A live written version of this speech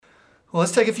Well,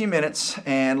 let's take a few minutes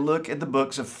and look at the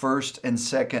books of 1st and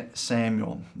 2nd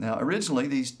Samuel. Now, originally,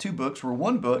 these two books were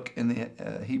one book in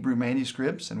the Hebrew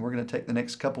manuscripts, and we're going to take the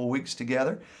next couple of weeks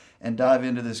together and dive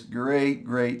into this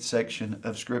great section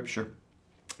of Scripture.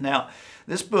 Now,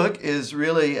 this book is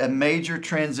really a major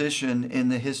transition in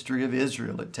the history of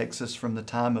Israel. It takes us from the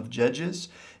time of Judges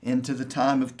into the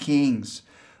time of Kings.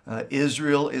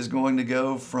 Israel is going to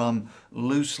go from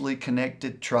loosely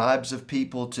connected tribes of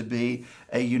people to be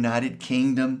a united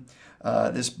kingdom.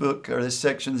 This book, or this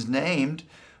section, is named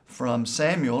from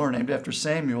Samuel, or named after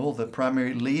Samuel, the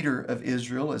primary leader of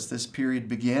Israel as this period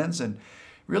begins, and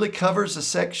really covers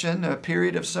a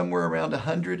period of somewhere around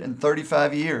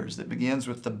 135 years that begins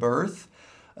with the birth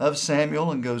of Samuel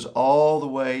and goes all the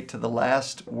way to the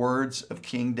last words of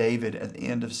King David at the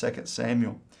end of 2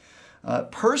 Samuel.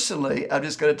 Personally, I've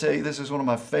just got to tell you, this is one of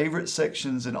my favorite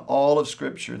sections in all of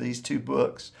Scripture, these two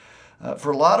books,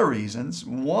 for a lot of reasons.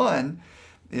 One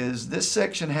is this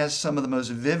section has some of the most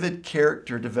vivid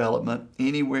character development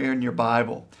anywhere in your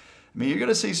Bible. I mean, you're going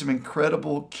to see some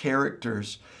incredible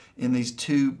characters in these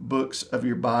two books of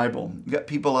your Bible. You've got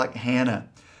people like Hannah.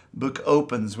 The book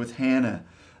opens with Hannah,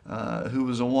 who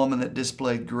was a woman that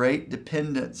displayed great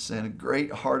dependence and a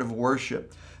great heart of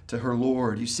worship to her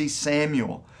Lord. You see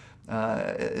Samuel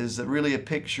is really a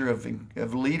picture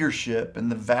of leadership and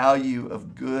the value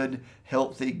of good,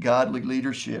 healthy, godly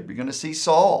leadership. You're going to see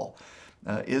Saul,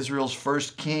 Israel's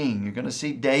first king. You're going to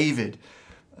see David,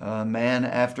 a man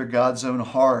after God's own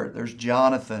heart. There's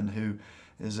Jonathan, who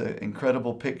is an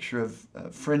incredible picture of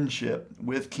friendship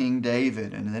with King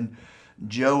David. And then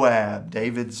Joab,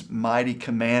 David's mighty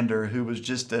commander, who was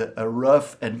just a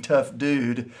rough and tough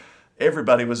dude.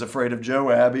 Everybody was afraid of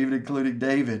Joab, even including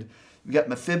David. You've got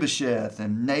Mephibosheth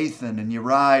and Nathan and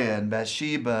Uriah and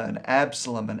Bathsheba and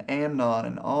Absalom and Amnon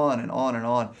and on and on and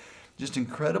on. Just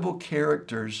incredible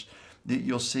characters that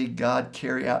you'll see God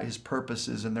carry out His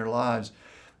purposes in their lives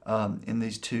in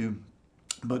these two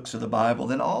books of the Bible.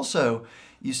 Then also,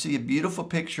 you see a beautiful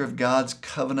picture of God's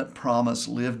covenant promise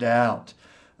lived out.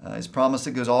 His promise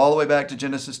that goes all the way back to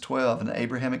Genesis 12 and the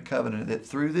Abrahamic covenant, that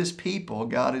through this people,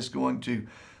 God is going to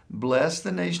bless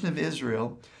the nation of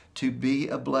Israel to be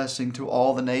a blessing to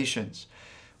all the nations.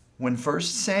 When 1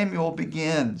 Samuel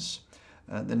begins,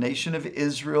 the nation of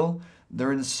Israel,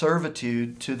 they're in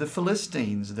servitude to the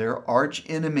Philistines, their arch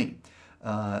enemy.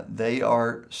 They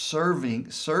are serving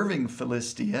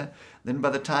Philistia. Then by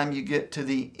the time you get to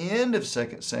the end of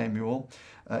 2 Samuel,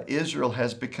 Israel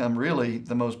has become really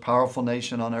the most powerful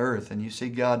nation on earth. And you see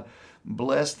God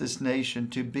bless this nation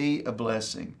to be a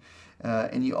blessing.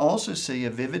 And you also see a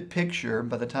vivid picture,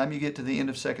 by the time you get to the end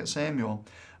of 2 Samuel,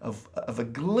 of a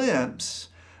glimpse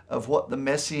of what the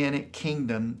Messianic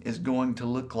kingdom is going to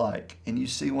look like. And you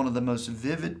see one of the most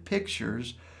vivid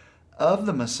pictures of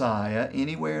the Messiah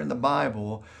anywhere in the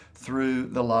Bible through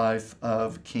the life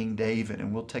of King David.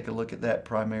 And we'll take a look at that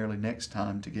primarily next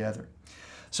time together.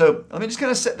 So let me just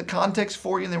kind of set the context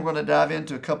for you, and then we're going to dive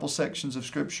into a couple sections of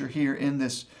Scripture here in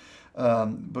this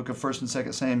book of 1st and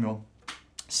 2nd Samuel.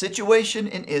 Situation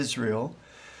in Israel,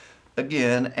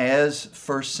 again, as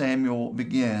 1 Samuel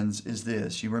begins, is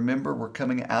this. You remember, we're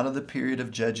coming out of the period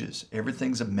of Judges.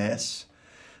 Everything's a mess.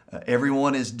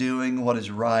 Everyone is doing what is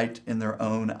right in their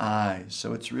own eyes.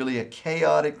 So it's really a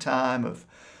chaotic time of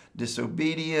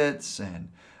disobedience and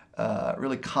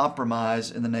really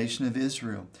compromise in the nation of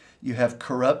Israel. You have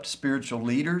corrupt spiritual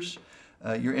leaders.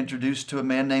 You're introduced to a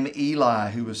man named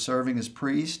Eli, who was serving as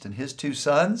priest, and his two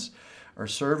sons are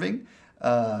serving.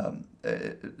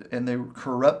 And they're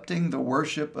corrupting the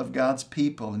worship of God's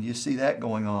people, and you see that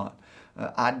going on.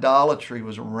 Idolatry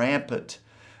was rampant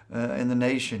in the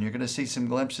nation. You're going to see some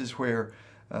glimpses where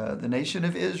the nation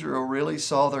of Israel really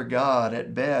saw their God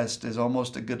at best as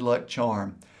almost a good luck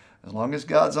charm. As long as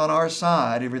God's on our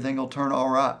side, everything will turn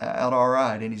out all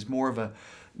right, and He's more of a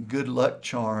good luck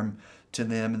charm to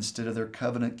them instead of their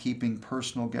covenant-keeping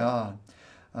personal God.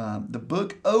 The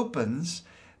book opens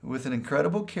with an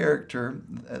incredible character,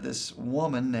 this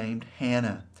woman named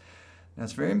Hannah. Now,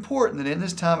 it's very important that in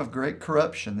this time of great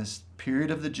corruption, this period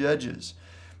of the Judges,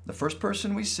 the first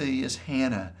person we see is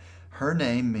Hannah. Her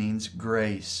name means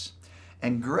grace.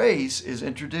 And grace is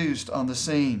introduced on the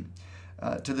scene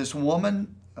to this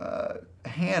woman,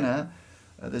 Hannah,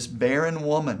 this barren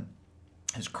woman,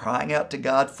 who's crying out to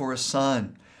God for a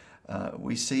son.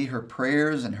 We see her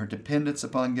prayers and her dependence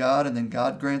upon God, and then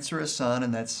God grants her a son,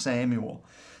 and that's Samuel.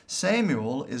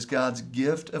 Samuel is God's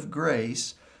gift of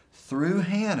grace through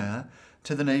Hannah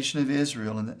to the nation of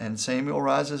Israel. And Samuel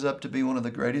rises up to be one of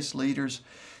the greatest leaders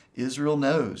Israel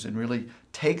knows, and really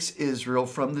takes Israel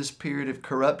from this period of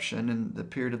corruption and the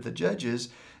period of the Judges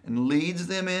and leads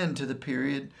them into the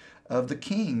period of the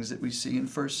kings that we see in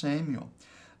 1 Samuel.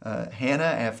 Hannah,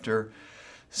 after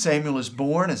Samuel is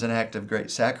born, as an act of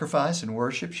great sacrifice and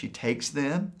worship, she takes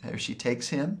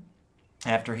him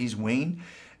after he's weaned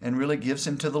and really gives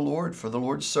him to the Lord for the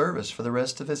Lord's service for the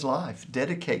rest of his life,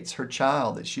 dedicates her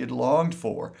child that she had longed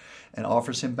for and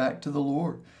offers him back to the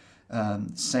Lord.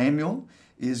 Samuel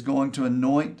is going to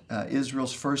anoint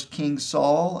Israel's first king,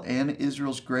 Saul, and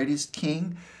Israel's greatest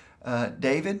king,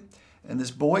 David. And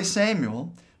this boy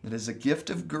Samuel, that is a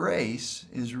gift of grace,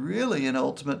 is really an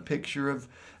ultimate picture of,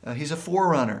 he's a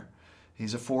forerunner.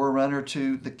 He's a forerunner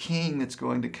to the king that's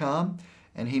going to come.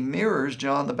 And he mirrors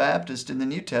John the Baptist in the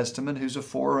New Testament, who's a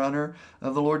forerunner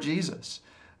of the Lord Jesus.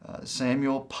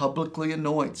 Samuel publicly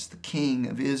anoints the king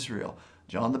of Israel.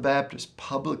 John the Baptist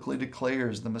publicly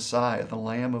declares the Messiah, the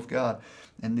Lamb of God.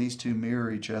 And these two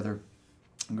mirror each other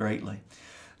greatly.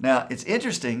 Now, it's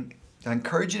interesting. I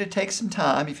encourage you to take some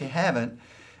time, if you haven't,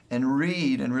 and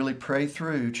read and really pray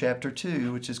through chapter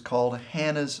 2, which is called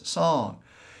Hannah's Song.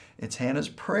 It's Hannah's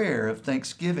prayer of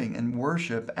thanksgiving and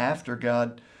worship after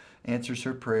God answers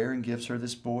her prayer and gives her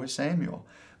this boy Samuel.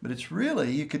 But it's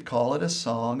really, you could call it a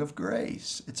song of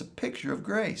grace. It's a picture of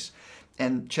grace.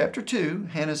 And chapter 2,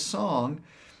 Hannah's Song,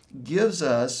 gives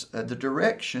us the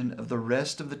direction of the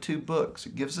rest of the two books.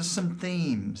 It gives us some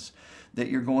themes that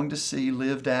you're going to see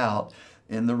lived out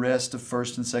in the rest of 1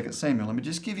 and 2 Samuel. Let me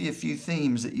just give you a few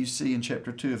themes that you see in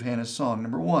chapter 2 of Hannah's Song.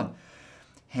 Number 1,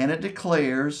 Hannah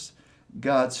declares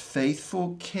God's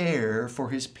faithful care for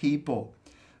his people.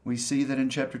 We see that in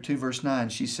chapter 2, verse 9,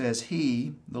 she says,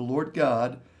 He, the Lord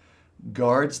God,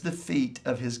 guards the feet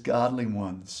of his godly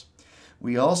ones.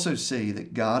 We also see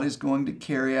that God is going to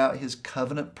carry out his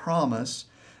covenant promise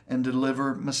and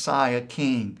deliver Messiah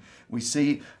King. We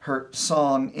see her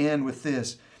song end with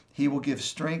this, He will give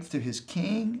strength to his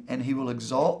king, and he will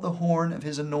exalt the horn of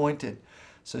his anointed.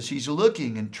 So she's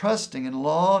looking and trusting and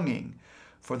longing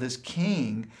for this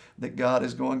king that God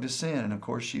is going to send. And of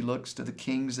course, she looks to the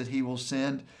kings that he will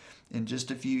send in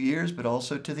just a few years, but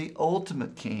also to the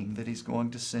ultimate king that he's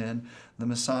going to send, the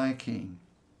Messiah King.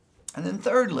 And then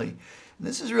thirdly, and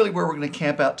this is really where we're going to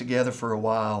camp out together for a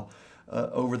while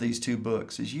over these two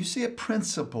books, is you see a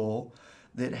principle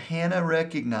that Hannah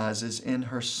recognizes in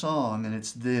her song, and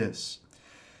it's this.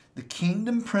 The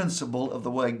kingdom principle of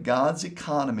the way God's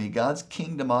economy, God's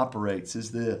kingdom operates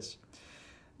is this.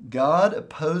 God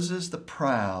opposes the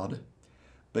proud,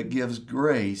 but gives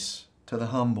grace to the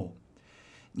humble.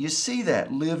 You see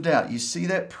that lived out. You see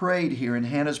that prayed here in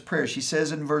Hannah's prayer. She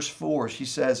says in verse 4, she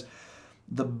says,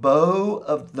 the bows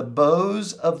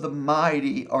of the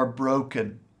mighty are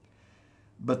broken,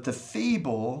 but the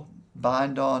feeble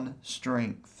bind on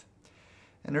strength.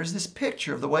 And there's this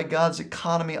picture of the way God's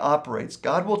economy operates.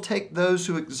 God will take those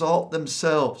who exalt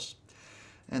themselves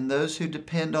and those who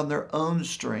depend on their own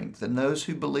strength and those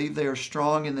who believe they are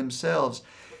strong in themselves,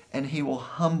 and he will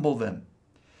humble them.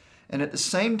 And at the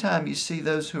same time, you see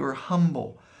those who are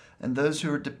humble and those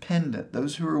who are dependent,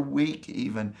 those who are weak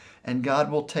even, and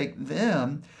God will take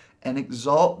them and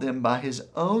exalt them by his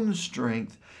own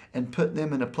strength and put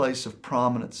them in a place of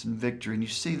prominence and victory. And you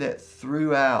see that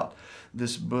throughout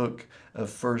this book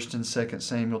of 1 and 2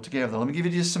 Samuel together. Let me give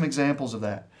you just some examples of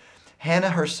that.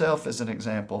 Hannah herself is an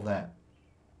example of that.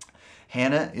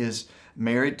 Hannah is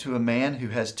married to a man who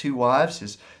has two wives.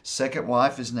 His second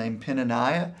wife is named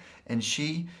Peninnah, and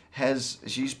she's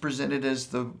presented as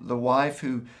the wife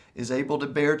who is able to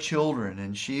bear children,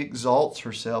 and she exalts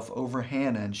herself over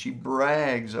Hannah, and she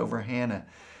brags over Hannah.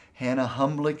 Hannah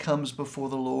humbly comes before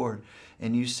the Lord,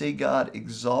 and you see God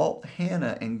exalt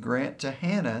Hannah and grant to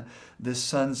Hannah this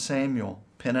son Samuel.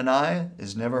 Peninnah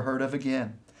is never heard of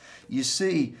again. You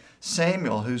see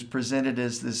Samuel, who's presented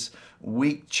as this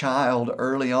weak child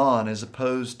early on, as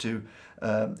opposed to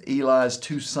Eli's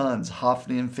two sons,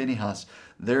 Hophni and Phinehas.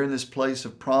 They're in this place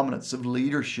of prominence, of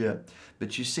leadership.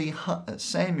 But you see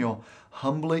Samuel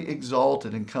humbly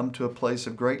exalted and come to a place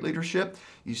of great leadership.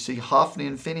 You see Hophni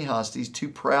and Phinehas, these two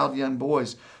proud young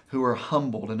boys who are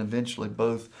humbled, and eventually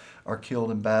both are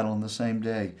killed in battle on the same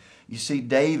day. You see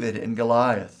David and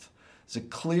Goliath. It's a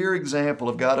clear example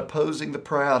of God opposing the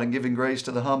proud and giving grace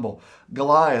to the humble.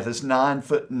 Goliath, this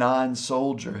 9'9"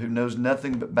 soldier who knows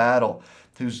nothing but battle,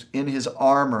 who's in his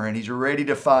armor and he's ready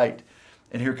to fight.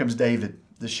 And here comes David,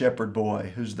 the shepherd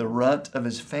boy, who's the runt of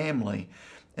his family.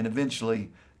 And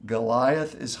eventually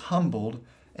Goliath is humbled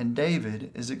and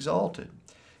David is exalted.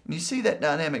 And you see that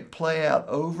dynamic play out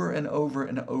over and over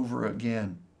and over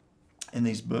again in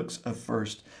these books of 1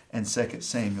 and 2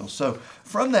 Samuel. So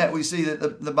from that we see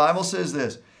that the Bible says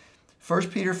this,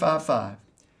 1 Peter 5:5,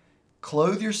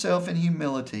 clothe yourself in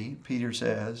humility, Peter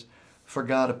says, For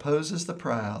God opposes the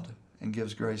proud and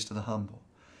gives grace to the humble.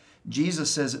 Jesus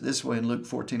says it this way in Luke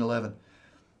 14:11.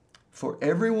 For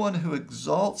everyone who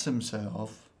exalts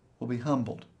himself will be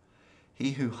humbled.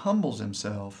 He who humbles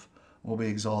himself will be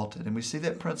exalted. And we see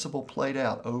that principle played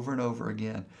out over and over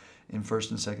again in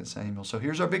 1st and 2nd Samuel. So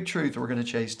here's our big truth we're going to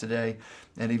chase today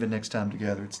and even next time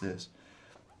together. It's this.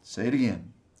 Say it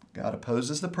again. God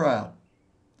opposes the proud,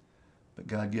 but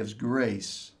God gives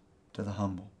grace to the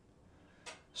humble.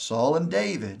 Saul and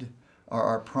David are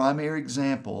our primary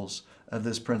examples of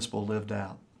this principle lived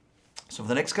out. So for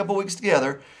the next couple of weeks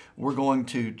together, we're going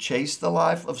to chase the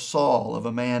life of Saul, of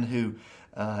a man who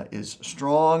is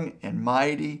strong and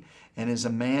mighty, and is a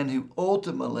man who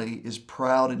ultimately is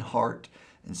proud in heart,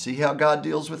 and see how God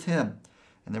deals with him.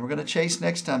 And then we're going to chase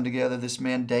next time together this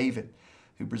man David,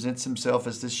 who presents himself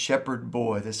as this shepherd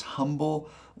boy, this humble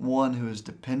one who is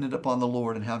dependent upon the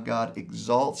Lord, and how God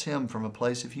exalts him from a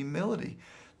place of humility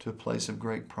to a place of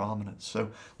great prominence. So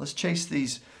let's chase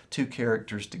these two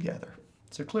characters together.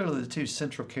 So clearly the two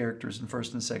central characters in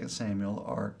 1st and 2nd Samuel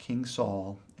are King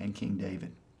Saul and King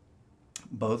David.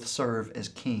 Both serve as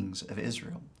kings of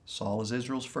Israel. Saul is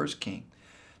Israel's first king.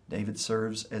 David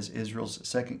serves as Israel's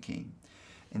second king.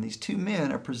 And these two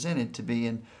men are presented to be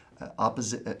in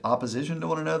opposition to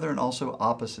one another and also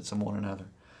opposites of one another.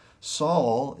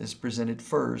 Saul is presented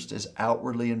first as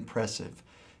outwardly impressive.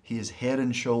 He is head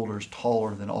and shoulders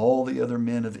taller than all the other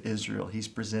men of Israel. He's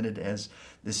presented as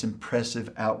this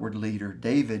impressive outward leader.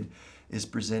 David is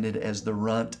presented as the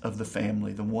runt of the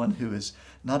family, the one who is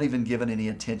not even given any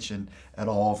attention at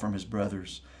all from his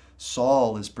brothers.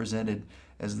 Saul is presented,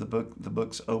 as the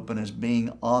books open, as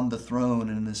being on the throne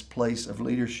and in this place of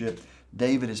leadership.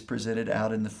 David is presented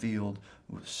out in the field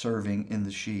serving in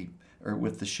the sheep, or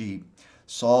with the sheep.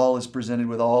 Saul is presented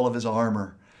with all of his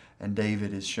armor, and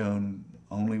David is shown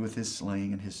only with his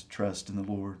sling and his trust in the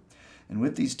Lord. And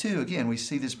with these two, again, we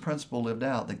see this principle lived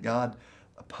out, that God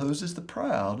opposes the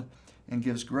proud and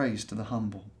gives grace to the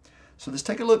humble. So let's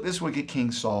take a look this week at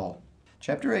King Saul.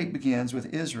 Chapter 8 begins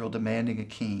with Israel demanding a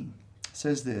king. It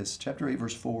says this, chapter 8,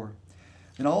 verse 4.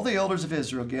 And all the elders of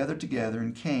Israel gathered together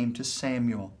and came to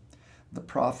Samuel, the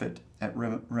prophet, at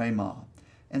Ramah,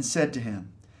 and said to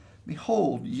him,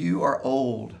 Behold, you are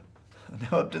old.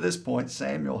 Now up to this point,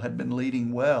 Samuel had been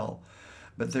leading well,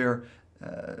 but they're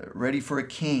ready for a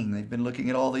king. They've been looking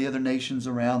at all the other nations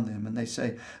around them, and they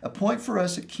say, Appoint for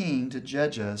us a king to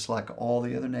judge us like all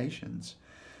the other nations.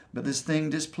 But this thing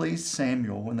displeased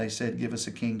Samuel when they said, Give us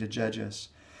a king to judge us.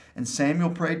 And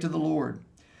Samuel prayed to the Lord.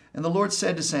 And the Lord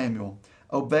said to Samuel,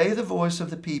 Obey the voice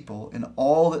of the people in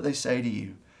all that they say to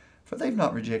you, for they've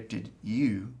not rejected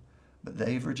you, but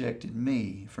they've rejected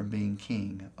me from being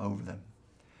king over them.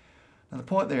 Now the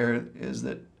point there is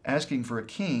that asking for a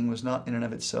king was not in and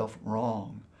of itself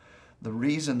wrong. The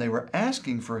reason they were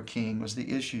asking for a king was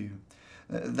the issue.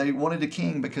 They wanted a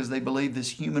king because they believed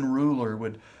this human ruler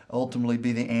would ultimately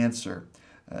be the answer.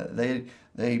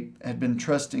 They had been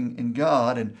trusting in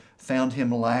God and found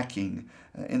him lacking.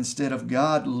 Instead of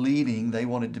God leading, they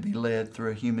wanted to be led through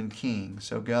a human king.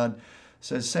 So God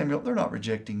says, Samuel, they're not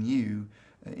rejecting you.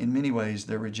 In many ways,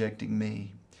 they're rejecting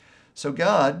me. So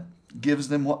God gives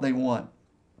them what they want,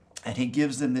 and he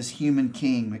gives them this human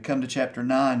king. We come to chapter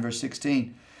 9, verse 16.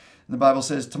 And the Bible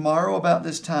says, Tomorrow about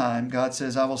this time, God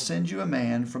says, I will send you a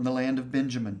man from the land of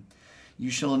Benjamin. You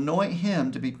shall anoint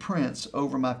him to be prince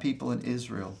over my people in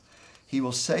Israel. He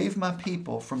will save my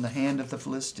people from the hand of the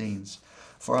Philistines,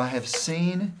 for I have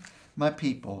seen my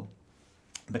people,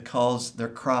 because their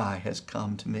cry has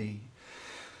come to me.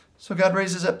 So God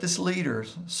raises up this leader,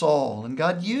 Saul, and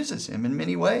God uses him in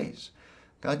many ways.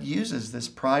 God uses this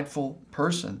prideful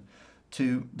person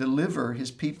to deliver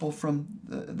his people from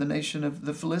the nation of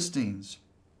the Philistines.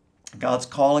 God's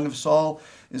calling of Saul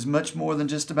is much more than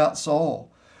just about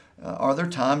Saul. Are there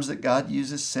times that God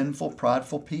uses sinful,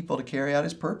 prideful people to carry out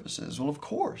his purposes? Well, of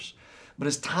course. But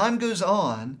as time goes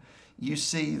on, you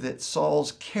see that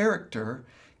Saul's character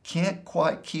can't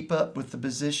quite keep up with the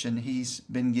position he's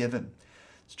been given.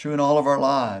 It's true in all of our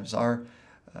lives. Our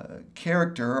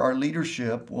character, our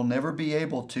leadership will never be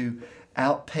able to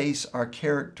outpace our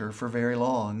character for very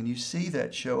long. And you see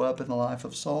that show up in the life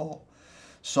of Saul.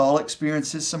 Saul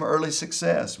experiences some early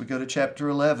success. We go to chapter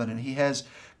 11, and he has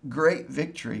great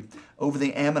victory over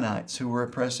the Ammonites who were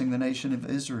oppressing the nation of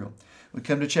Israel. We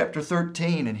come to chapter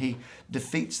 13, and he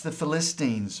defeats the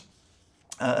Philistines.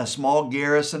 A small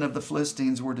garrison of the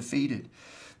Philistines were defeated.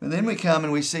 And then we come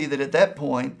and we see that at that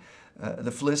point,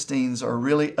 the Philistines are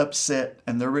really upset,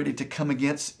 and they're ready to come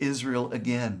against Israel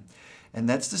again. And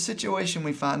that's the situation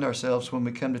we find ourselves when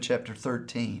we come to chapter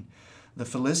 13. The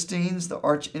Philistines, the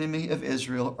archenemy of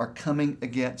Israel, are coming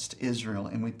against Israel.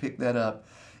 And we pick that up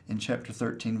in chapter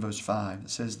 13, verse 5. It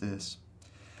says this,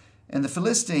 "And the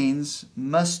Philistines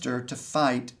muster to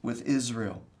fight with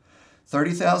Israel,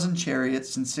 30,000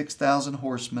 chariots and 6,000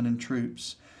 horsemen and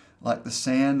troops, like the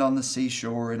sand on the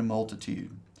seashore in a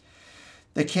multitude.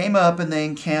 They came up and they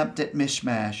encamped at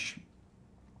Michmash.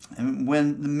 And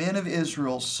when the men of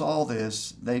Israel saw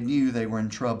this, they knew they were in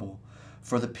trouble,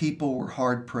 for the people were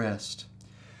hard pressed."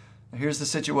 Here's the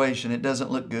situation. It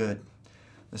doesn't look good.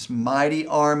 This mighty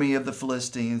army of the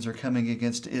Philistines are coming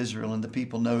against Israel, and the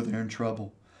people know they're in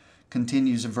trouble.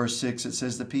 Continues in verse 6, it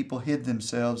says, "The people hid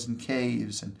themselves in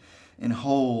caves and in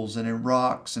holes and in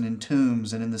rocks and in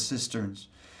tombs and in the cisterns."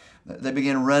 They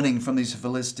began running from these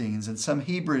Philistines, and some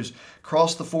Hebrews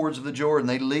cross the fords of the Jordan.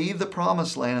 They leave the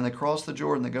promised land and they cross the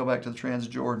Jordan. They go back to the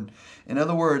Transjordan. In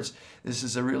other words, this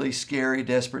is a really scary,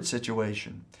 desperate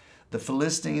situation. The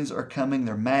Philistines are coming.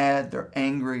 They're mad, they're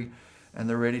angry, and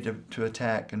they're ready to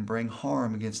attack and bring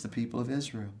harm against the people of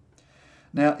Israel.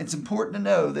 Now, it's important to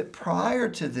know that prior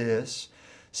to this,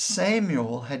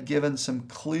 Samuel had given some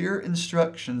clear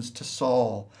instructions to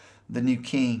Saul, the new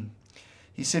king.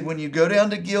 He said, when you go down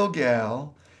to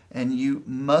Gilgal and you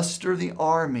muster the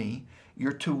army,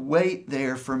 you're to wait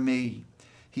there for me.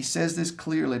 He says this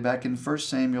clearly back in 1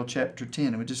 Samuel chapter 10.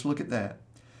 And we just look at that.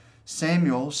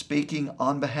 Samuel, speaking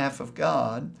on behalf of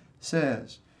God,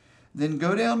 says, "Then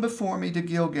go down before me to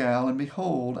Gilgal, and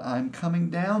behold, I am coming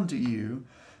down to you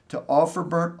to offer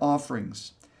burnt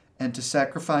offerings and to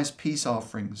sacrifice peace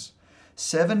offerings.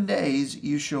 7 days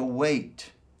you shall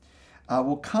wait. I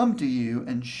will come to you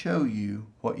and show you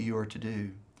what you are to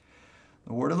do."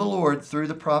 The word of the Lord through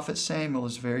the prophet Samuel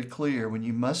is very clear. When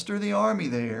you muster the army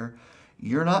there,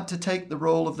 you're not to take the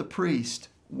role of the priest.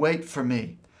 Wait for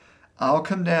me. I'll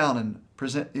come down and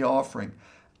present the offering.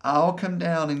 I'll come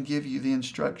down and give you the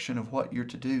instruction of what you're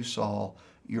to do, Saul.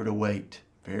 You're to wait.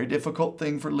 Very difficult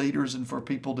thing for leaders and for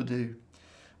people to do.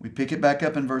 We pick it back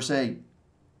up in verse 8.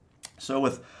 "So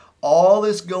with all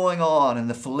this going on and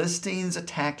the Philistines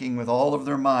attacking with all of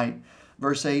their might,"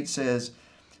 verse 8 says,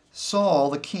 "Saul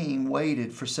the king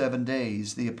waited for 7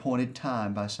 days, the appointed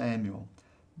time by Samuel.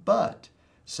 But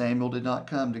Samuel did not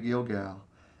come to Gilgal,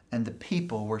 and the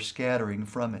people were scattering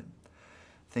from it."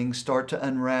 Things start to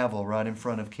unravel right in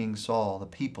front of King Saul. The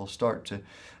people start to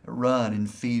run in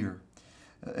fear.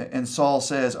 And Saul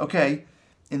says, okay,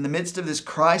 in the midst of this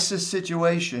crisis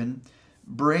situation,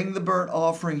 bring the burnt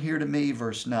offering here to me,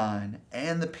 verse 9,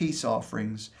 and the peace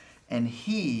offerings. And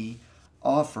he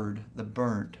offered the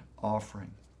burnt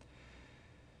offering.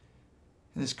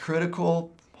 In this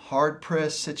critical,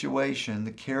 hard-pressed situation,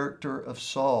 the character of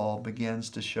Saul begins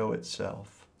to show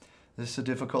itself. This is a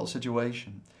difficult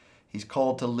situation. He's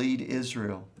called to lead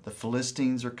Israel. The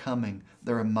Philistines are coming.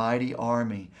 They're a mighty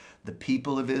army. The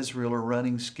people of Israel are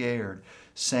running scared.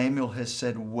 Samuel has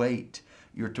said, wait.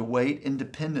 You're to wait in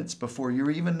dependence before you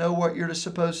even know what you're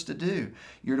supposed to do.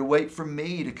 You're to wait for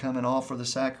me to come and offer the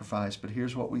sacrifice. But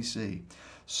here's what we see.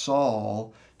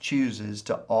 Saul chooses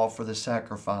to offer the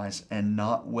sacrifice and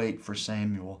not wait for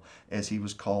Samuel as he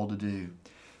was called to do.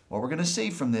 What we're going to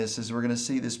see from this is we're going to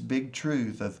see this big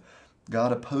truth of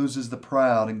God opposes the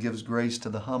proud and gives grace to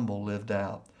the humble lived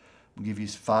out. We'll give you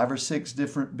 5 or 6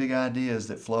 different big ideas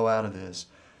that flow out of this.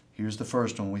 Here's the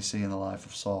first one we see in the life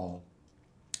of Saul.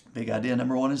 Big idea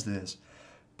number 1 is this.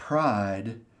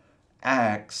 Pride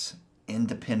acts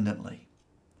independently.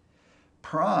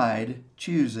 Pride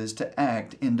chooses to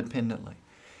act independently.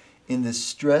 In this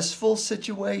stressful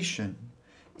situation,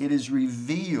 it is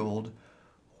revealed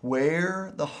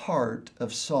where the heart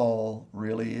of Saul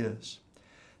really is.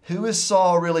 Who is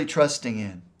Saul really trusting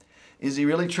in? Is he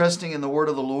really trusting in the word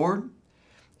of the Lord?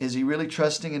 Is he really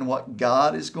trusting in what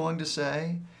God is going to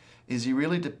say? Is he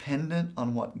really dependent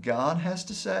on what God has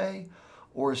to say?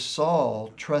 Or is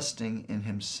Saul trusting in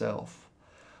himself?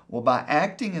 Well, by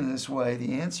acting in this way,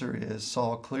 the answer is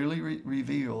Saul clearly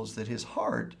reveals that his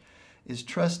heart is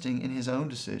trusting in his own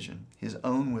decision, his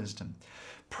own wisdom.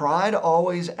 Pride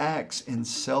always acts in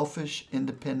selfish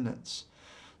independence.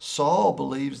 Saul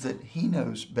believes that he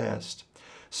knows best.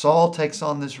 Saul takes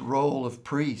on this role of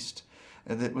priest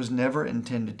that was never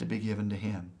intended to be given to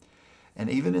him. And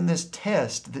even in this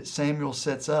test that Samuel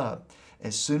sets up,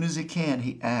 as soon as he can,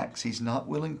 he acts. He's not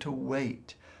willing to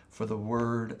wait for the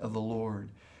word of the Lord.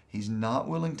 He's not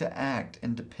willing to act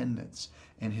in dependence,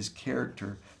 and his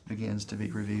character begins to be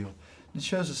revealed. It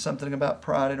shows us something about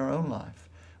pride in our own life.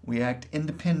 We act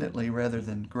independently rather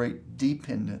than great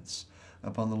dependence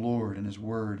upon the Lord and his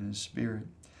word and his spirit.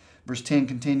 Verse 10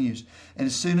 continues, "And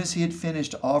as soon as he had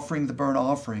finished offering the burnt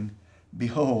offering,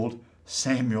 behold,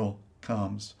 Samuel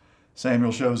comes."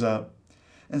 Samuel shows up.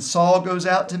 And Saul goes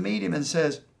out to meet him and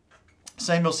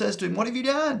Samuel says to him, "What have you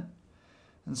done?"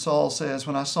 And Saul says,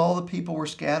 "When I saw the people were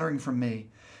scattering from me,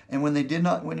 and when you did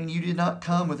not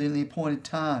come within the appointed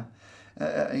time,"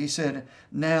 he said,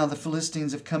 "now the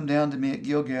Philistines have come down to me at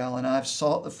Gilgal, and I have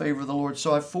sought the favor of the Lord.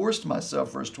 So I forced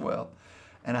myself," verse 12,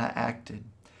 "and I acted."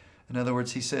 In other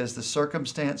words, he says, the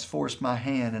circumstance forced my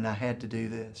hand, and I had to do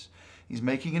this. He's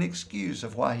making an excuse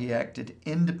of why he acted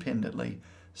independently,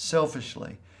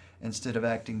 selfishly, instead of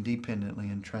acting dependently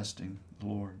and trusting the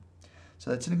Lord. So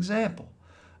that's an example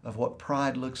of what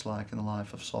pride looks like in the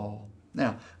life of Saul.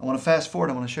 Now, I want to fast forward.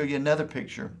 I want to show you another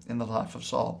picture in the life of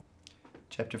Saul.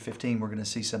 Chapter 15, we're going to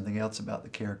see something else about the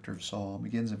character of Saul. It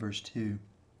begins in verse 2.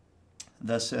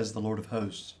 "Thus says the Lord of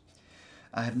hosts,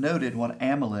 I have noted what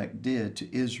Amalek did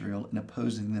to Israel in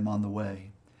opposing them on the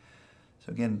way."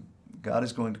 So again, God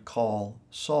is going to call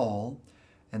Saul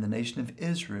and the nation of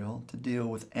Israel to deal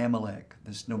with Amalek,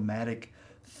 this nomadic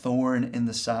thorn in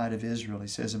the side of Israel. He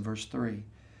says in verse 3,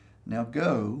 "Now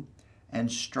go and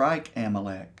strike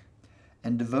Amalek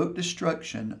and devote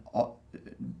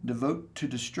to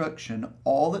destruction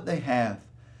all that they have.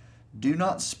 Do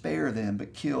not spare them,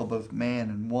 but kill both man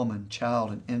and woman,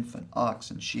 child and infant, ox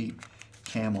and sheep,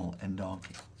 camel and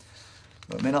donkey."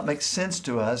 Well, it may not make sense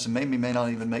to us, and maybe may not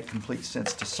even make complete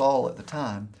sense to Saul at the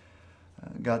time.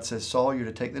 God says, "Saul, you're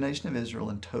to take the nation of Israel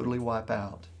and totally wipe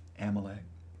out Amalek."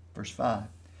 Verse 5,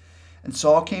 "And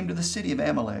Saul came to the city of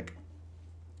Amalek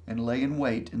and lay in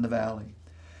wait in the valley.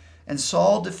 And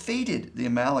Saul defeated the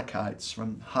Amalekites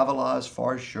from Havilah as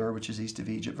far as Shur, which is east of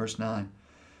Egypt." Verse 9,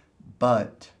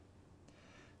 "But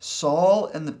Saul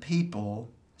and the people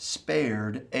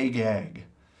spared Agag."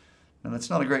 Now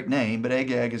that's not a great name, but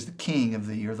Agag is the king of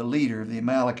the leader of the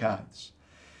Amalekites.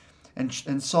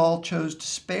 And Saul chose to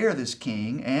spare this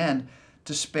king and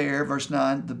to spare, verse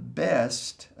 9, "the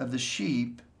best of the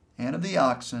sheep and of the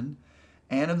oxen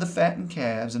and of the fattened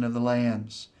calves and of the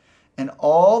lambs. And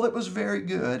all that was very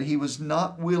good, he was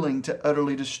not willing to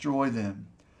utterly destroy them.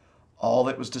 All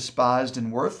that was despised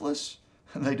and worthless,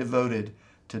 they devoted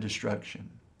to destruction."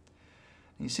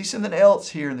 You see something else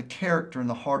here in the character and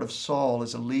the heart of Saul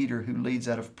as a leader who leads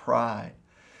out of pride.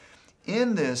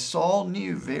 In this, Saul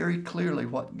knew very clearly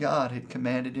what God had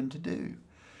commanded him to do.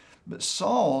 But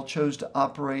Saul chose to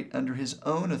operate under his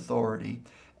own authority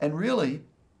and really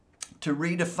to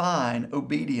redefine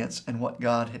obedience and what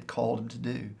God had called him to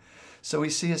do. So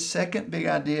we see a second big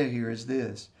idea here is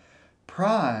this.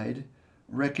 Pride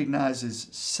recognizes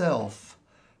self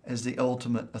as the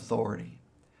ultimate authority.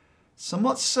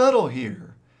 Somewhat subtle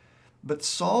here, but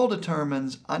Saul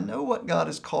determines, I know what God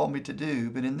has called me to do,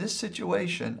 but in this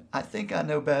situation, I think I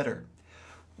know better.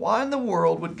 Why in the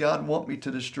world would God want me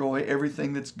to destroy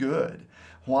everything that's good?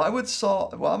 Why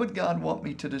would God want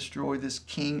me to destroy this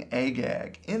King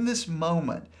Agag? In this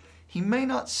moment, he may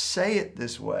not say it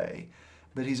this way,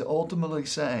 but he's ultimately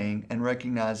saying and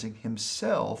recognizing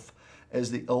himself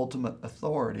as the ultimate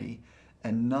authority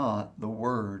and not the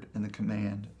word and the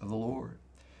command of the Lord.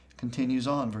 Continues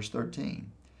on, verse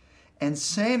 13. "And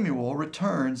Samuel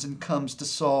returns and comes to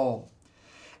Saul.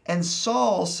 And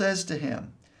Saul says to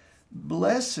him,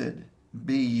 Blessed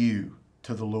be you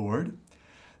to the Lord."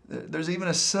 There's even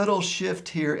a subtle shift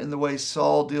here in the way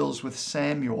Saul deals with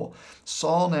Samuel.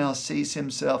 Saul now sees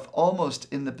himself almost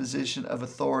in the position of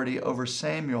authority over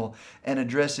Samuel and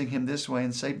addressing him this way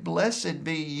and say, "Blessed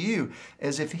be you,"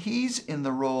 as if he's in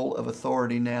the role of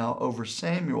authority now over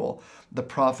Samuel, the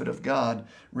prophet of God,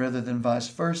 rather than vice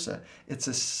versa. It's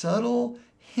a subtle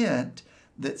hint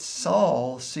that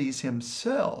Saul sees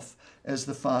himself as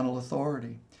the final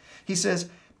authority. He says,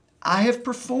 "I have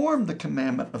performed the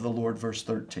commandment of the Lord," verse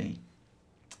 13.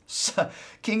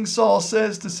 King Saul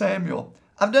says to Samuel,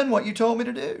 "I've done what you told me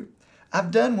to do. I've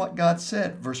done what God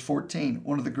said," verse 14,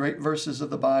 one of the great verses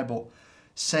of the Bible.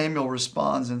 Samuel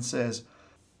responds and says,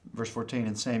 verse 14,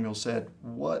 "And Samuel said,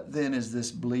 What then is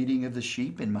this bleating of the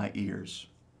sheep in my ears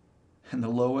and the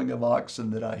lowing of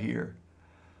oxen that I hear?"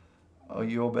 Oh,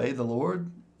 you obeyed the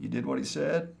Lord? You did what he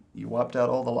said? You wiped out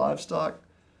all the livestock?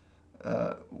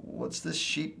 What's this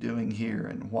sheep doing here,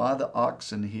 and why the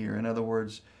oxen here? In other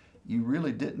words, you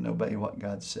really didn't obey what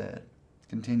God said.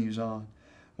 Continues on.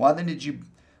 "Why then did you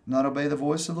not obey the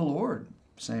voice of the Lord?"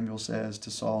 Samuel says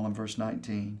to Saul in verse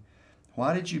 19.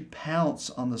 "Why did you pounce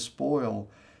on the spoil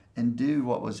and do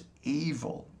what was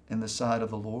evil in the sight of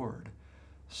the Lord?"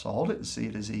 Saul didn't see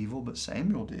it as evil, but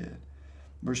Samuel did.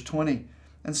 Verse 20,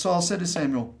 "And Saul said to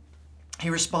Samuel,"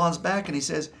 he responds back and he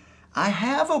says, "I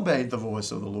have obeyed the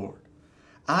voice of the Lord.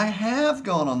 I have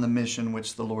gone on the mission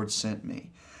which the Lord sent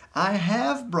me. I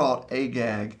have brought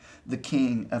Agag, the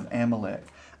king of Amalek.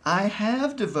 I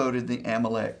have devoted the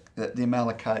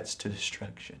Amalekites to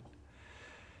destruction.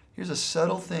 Here's a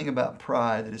subtle thing about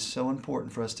pride that is so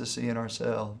important for us to see in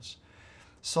ourselves.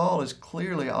 Saul is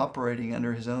clearly operating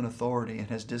under his own authority and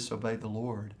has disobeyed the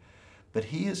Lord, but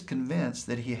he is convinced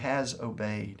that he has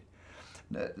obeyed.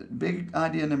 Big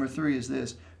idea number 3 is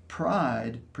this: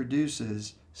 pride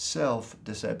produces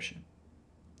self-deception.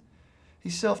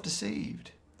 He's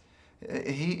self-deceived.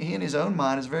 He in his own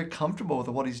mind is very comfortable with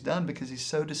what he's done because he's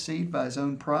so deceived by his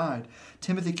own pride.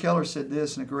 Timothy Keller said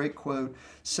this in a great quote: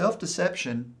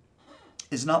 self-deception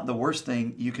is not the worst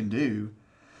thing you can do,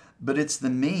 but it's the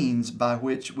means by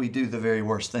which we do the very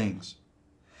worst things.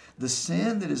 The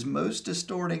sin that is most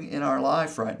distorting in our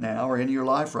life right now, or in your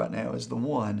life right now, is the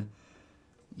one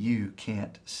you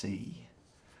can't see.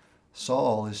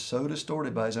 Saul is so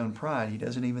distorted by his own pride, he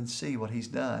doesn't even see what he's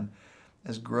done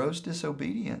as gross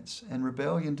disobedience and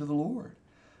rebellion to the Lord.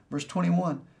 Verse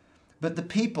 21, but the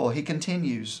people, he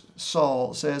continues,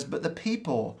 Saul says, but the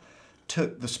people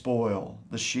took the spoil,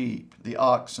 the sheep, the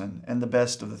oxen, and the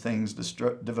best of the things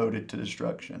devoted to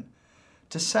destruction,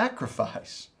 to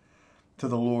sacrifice to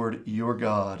the Lord your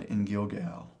God in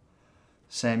Gilgal.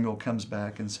 Samuel comes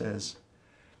back and says,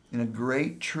 in a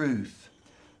great truth,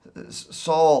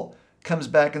 Saul comes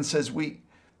back and says, we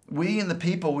and the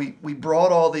people, we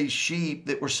brought all these sheep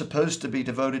that were supposed to be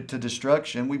devoted to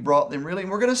destruction. We brought them really,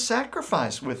 and we're going to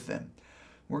sacrifice with them.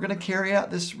 We're going to carry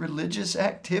out this religious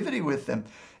activity with them.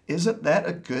 Isn't that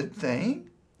a good thing?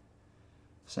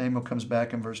 Samuel comes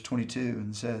back in verse 22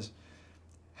 and says,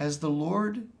 has the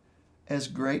Lord as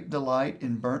great delight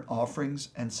in burnt offerings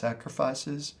and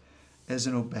sacrifices as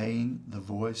in obeying the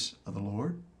voice of the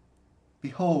Lord?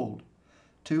 Behold,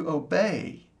 to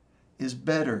obey is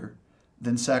better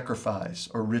than sacrifice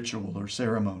or ritual or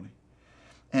ceremony,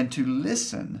 and to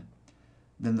listen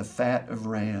than the fat of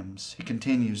rams. He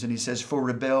continues and he says, for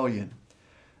rebellion,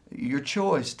 your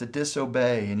choice to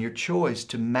disobey and your choice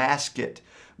to mask it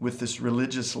with this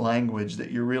religious language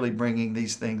that you're really bringing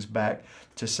these things back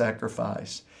to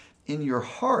sacrifice. In your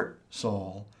heart,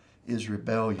 Saul, is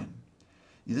rebellion.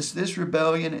 This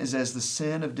rebellion is as the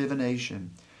sin of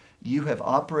divination. You have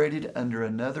operated under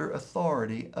another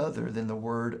authority other than the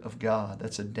Word of God.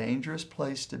 That's a dangerous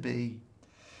place to be.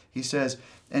 He says,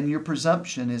 and your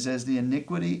presumption is as the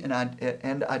iniquity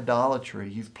and idolatry.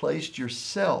 You've placed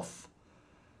yourself,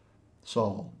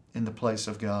 Saul, in the place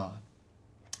of God.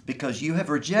 Because you have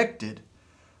rejected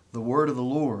the word of the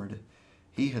Lord,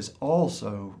 he has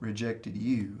also rejected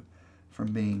you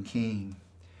from being king.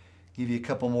 Give you a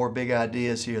couple more big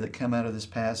ideas here that come out of this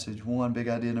passage. One, big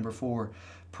idea number 4,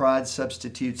 pride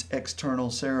substitutes external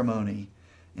ceremony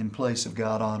in place of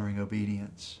God-honoring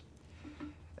obedience.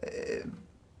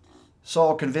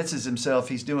 Saul convinces himself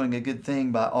he's doing a good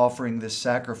thing by offering this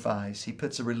sacrifice. He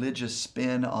puts a religious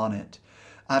spin on it.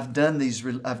 I've done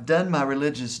my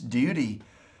religious duty,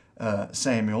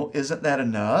 Samuel. Isn't that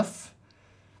enough?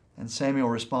 And Samuel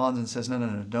responds and says,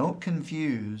 no. Don't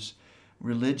confuse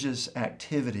religious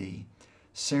activity,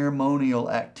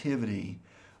 ceremonial activity,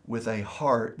 with a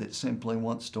heart that simply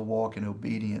wants to walk in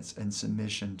obedience and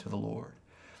submission to the Lord.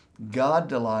 God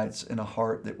delights in a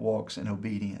heart that walks in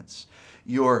obedience.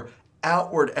 Your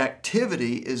outward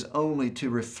activity is only to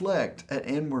reflect an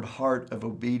inward heart of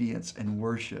obedience and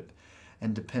worship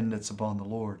and dependence upon the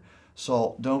Lord.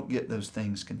 Saul, don't get those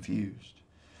things confused.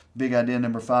 Big idea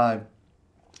number 5.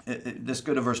 Let's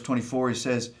go to verse 24. He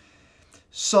says,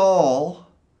 Saul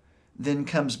then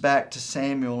comes back to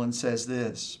Samuel and says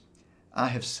this, I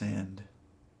have sinned.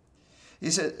 He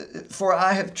said, for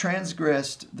I have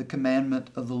transgressed the commandment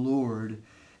of the Lord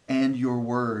and your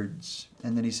words.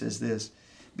 And then he says this,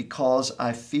 because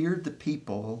I feared the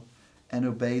people and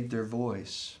obeyed their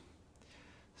voice.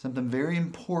 Something very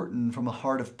important from a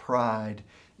heart of pride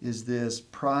is this: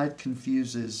 pride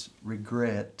confuses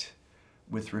regret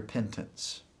with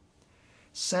repentance.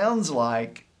 Sounds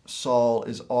like Saul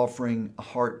is offering a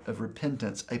heart of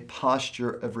repentance, a posture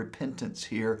of repentance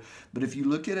here. But if you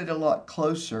look at it a lot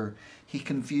closer, he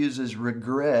confuses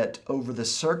regret over the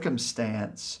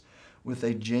circumstance with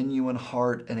a genuine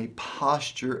heart and a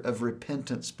posture of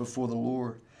repentance before the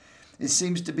Lord. It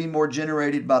seems to be more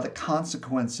generated by the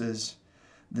consequences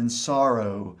than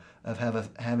sorrow of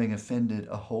having offended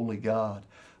a holy God.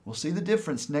 We'll see the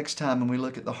difference next time when we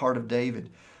look at the heart of David.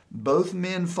 Both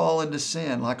men fall into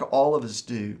sin like all of us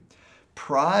do.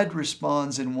 Pride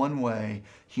responds in one way.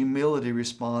 Humility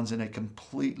responds in a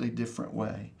completely different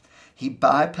way. He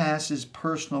bypasses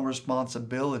personal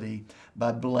responsibility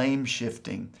by blame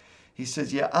shifting. He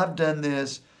says, yeah, I've done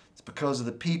this. It's because of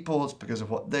the people. It's because of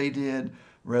what they did,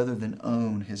 rather than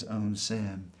own his own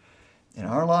sin. In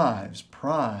our lives,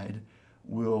 pride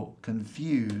will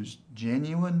confuse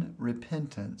genuine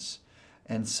repentance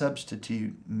and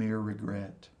substitute mere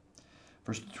regret.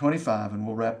 Verse 25, and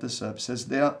we'll wrap this up, says,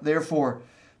 "Therefore,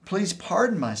 please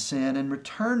pardon my sin and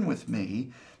return with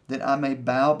me, that I may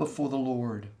bow before the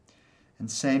Lord." And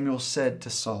Samuel said to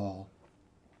Saul,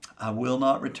 "I will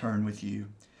not return with you,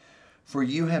 for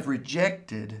you have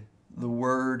rejected the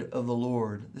word of the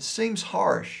Lord." This seems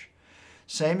harsh.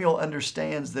 Samuel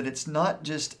understands that it's not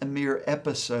just a mere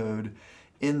episode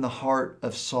in the heart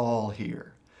of Saul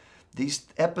here. These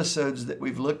episodes that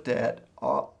we've looked at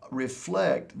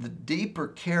reflect the deeper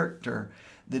character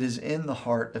that is in the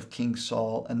heart of King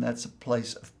Saul, and that's a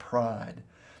place of pride,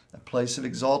 a place of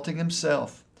exalting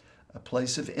himself, a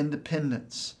place of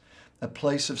independence, a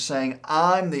place of saying,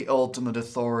 "I'm the ultimate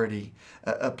authority,"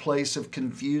 a place of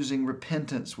confusing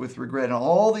repentance with regret. And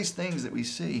all these things that we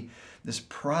see, this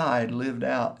pride lived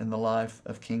out in the life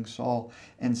of King Saul.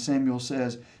 And Samuel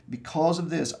says, "Because of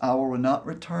this, I will not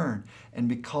return. And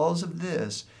because of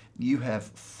this, you have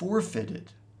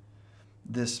forfeited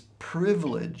this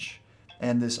privilege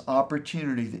and this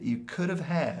opportunity that you could have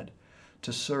had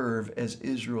to serve as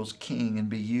Israel's king and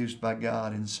be used by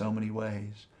God in so many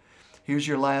ways." Here's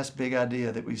your last big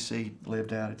idea that we see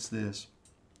lived out. It's this.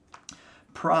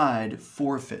 Pride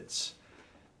forfeits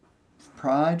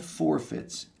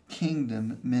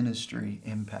kingdom ministry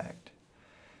impact.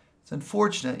 It's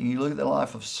unfortunate, and you look at the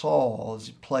life of Saul as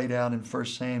it played out in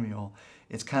 1 Samuel,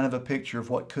 it's kind of a picture of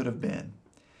what could have been.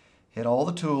 He had all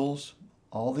the tools,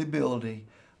 all the ability,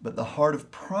 but the heart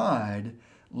of pride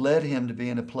led him to be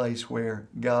in a place where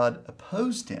God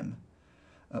opposed him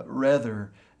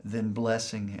rather than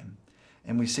blessing him.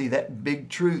 And we see that big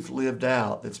truth lived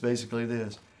out that's basically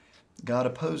this: God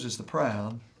opposes the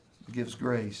proud, but gives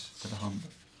grace to the humble.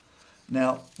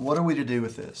 Now, what are we to do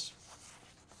with this?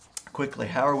 Quickly,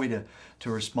 how are we to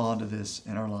respond to this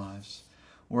in our lives?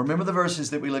 Well, remember the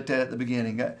verses that we looked at the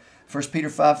beginning. 1 Peter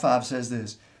 5:5 says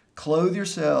this: "Clothe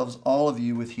yourselves, all of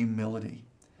you, with humility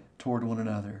toward one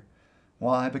another."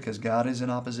 Why? Because God is in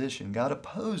opposition. God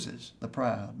opposes the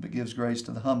proud, but gives grace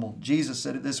to the humble. Jesus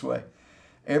said it this way: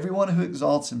 "Everyone who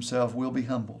exalts himself will be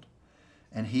humbled,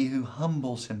 and he who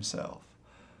humbles himself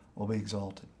will be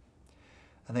exalted."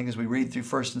 I think as we read through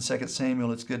 1 and 2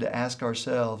 Samuel, it's good to ask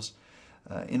ourselves,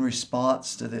 in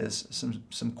response to this,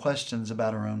 some questions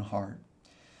about our own heart.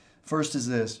 First is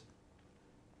this: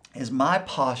 is my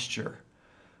posture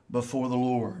before the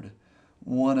Lord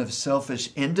one of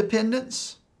selfish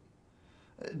independence?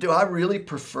 Do I really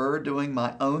prefer doing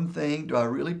my own thing? Do I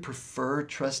really prefer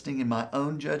trusting in my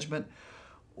own judgment?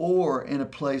 Or in a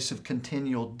place of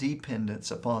continual dependence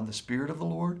upon the Spirit of the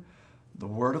Lord, the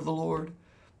Word of the Lord,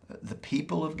 the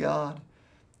people of God?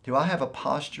 Do I have a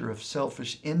posture of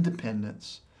selfish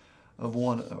independence of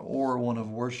one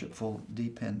of worshipful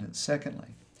dependence?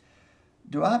 Secondly,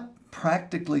 do I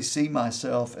practically see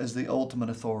myself as the ultimate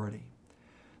authority?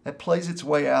 That plays its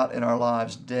way out in our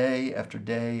lives day after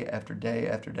day after day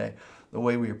after day. The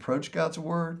way we approach God's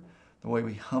Word, the way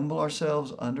we humble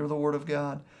ourselves under the Word of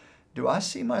God. Do I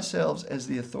see myself as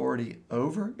the authority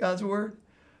over God's Word?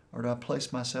 Or do I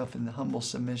place myself in the humble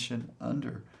submission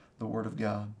under the Word of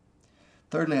God?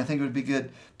 Thirdly, I think it would be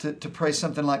good to pray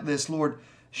something like this: Lord,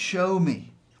 show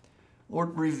me.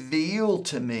 Lord, reveal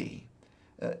to me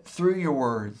through your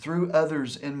Word, through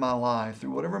others in my life, through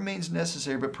whatever means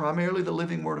necessary, but primarily the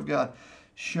living Word of God.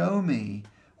 Show me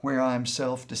where I am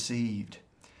self-deceived.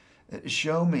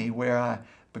 Show me where I,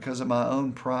 because of my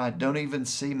own pride, don't even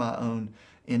see my own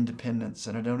independence,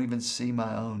 and I don't even see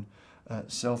my own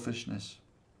selfishness.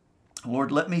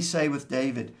 Lord, let me say with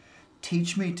David,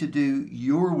 teach me to do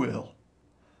your will,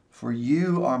 for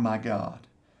you are my God.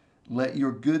 Let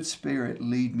your good spirit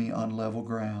lead me on level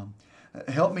ground.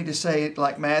 Help me to say it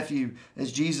like Matthew,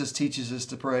 as Jesus teaches us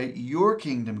to pray, your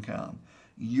kingdom come,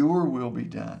 your will be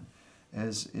done,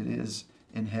 as it is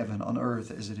in heaven, on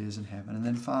earth as it is in heaven. And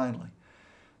then finally,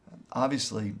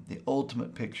 obviously, the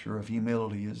ultimate picture of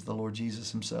humility is the Lord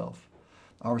Jesus himself.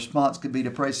 Our response could be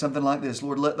to pray something like this: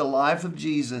 Lord, let the life of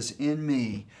Jesus in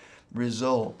me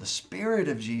result, the Spirit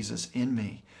of Jesus in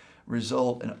me,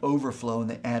 result and overflow in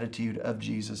the attitude of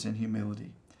Jesus in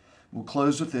humility. We'll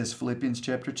close with this, Philippians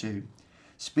chapter 2.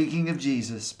 Speaking of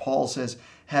Jesus, Paul says,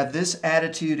 "Have this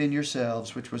attitude in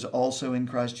yourselves, which was also in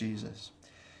Christ Jesus.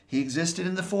 He existed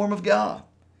in the form of God,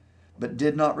 but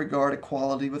did not regard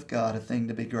equality with God a thing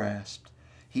to be grasped.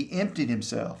 He emptied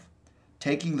himself,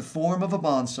 taking the form of a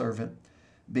bondservant,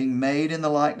 being made in the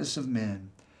likeness of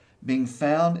men. Being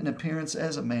found in appearance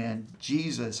as a man,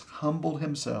 Jesus humbled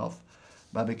himself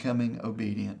by becoming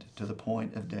obedient to the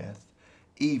point of death,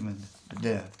 even the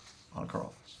death on a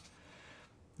cross."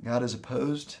 God is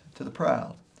opposed to the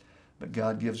proud, but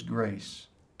God gives grace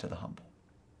to the humble.